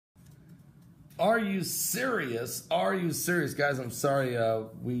Are you serious? Are you serious? Guys, I'm sorry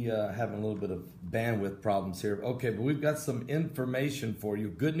we having a little bit of bandwidth problems here. Okay, but we've got some information for you.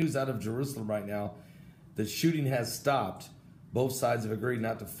 Good news out of Jerusalem right now. The shooting has stopped. Both sides have agreed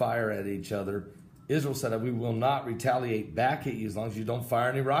not to fire at each other. Israel said that we will not retaliate back at you as long as you don't fire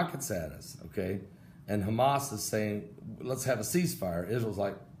any rockets at us, okay? And Hamas is saying, let's have a ceasefire. Israel's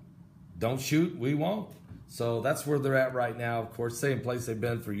like, don't shoot, we won't. So that's where they're at right now. Of course, same place they've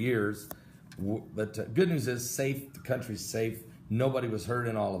been for years. But good news is safe. The country's safe. Nobody was hurt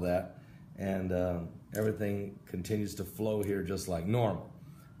in all of that. And everything continues to flow here just like normal.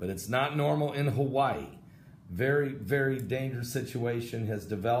 But it's not normal in Hawaii. Very, very dangerous situation has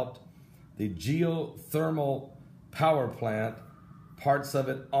developed. The geothermal power plant, parts of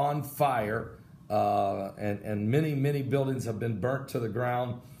it on fire, and many, many buildings have been burnt to the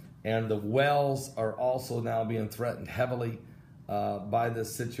ground. And the wells are also now being threatened heavily by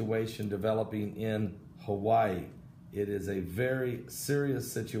this situation developing in Hawaii. It is a very serious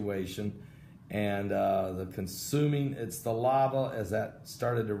situation, and it's the lava as that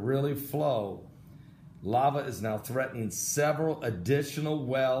started to really flow. Lava is now threatening several additional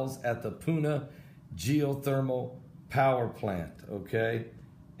wells at the Puna geothermal power plant, okay?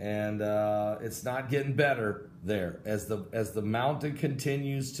 And it's not getting better there as the mountain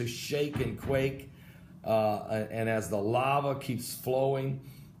continues to shake and quake, and as the lava keeps flowing,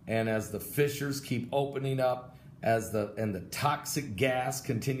 and as the fissures keep opening up, and the toxic gas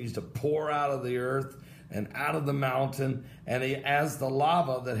continues to pour out of the earth and out of the mountain, and as the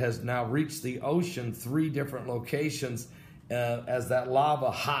lava that has now reached the ocean, 3 different locations, as that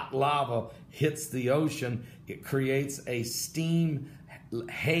hot lava hits the ocean, it creates a steam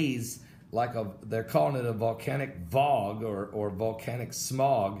haze, they're calling it a volcanic fog or volcanic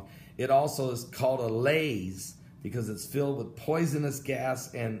smog. It also is called a laze because it's filled with poisonous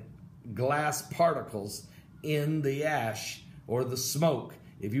gas and glass particles in the ash or the smoke.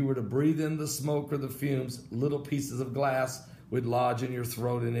 If you were to breathe in the smoke or the fumes, little pieces of glass would lodge in your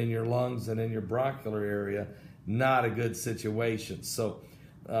throat and in your lungs and in your bronchial area. Not a good situation. So,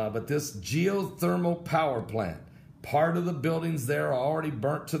 but this geothermal power plant, part of the buildings there are already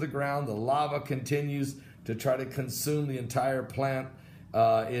burnt to the ground. The lava continues to try to consume the entire plant.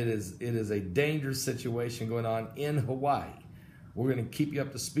 It is a dangerous situation going on in Hawaii. We're going to keep you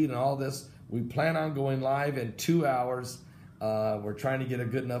up to speed on all this. We plan on going live in 2 hours. We're trying to get a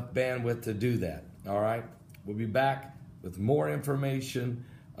good enough bandwidth to do that. All right. We'll be back with more information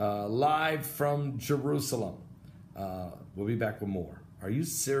live from Jerusalem. We'll be back with more. Are you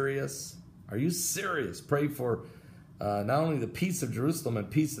serious? Are you serious? Pray for not only the peace of Jerusalem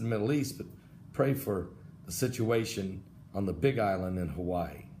and peace in the Middle East, but pray for the situation on the Big Island in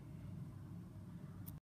Hawaii.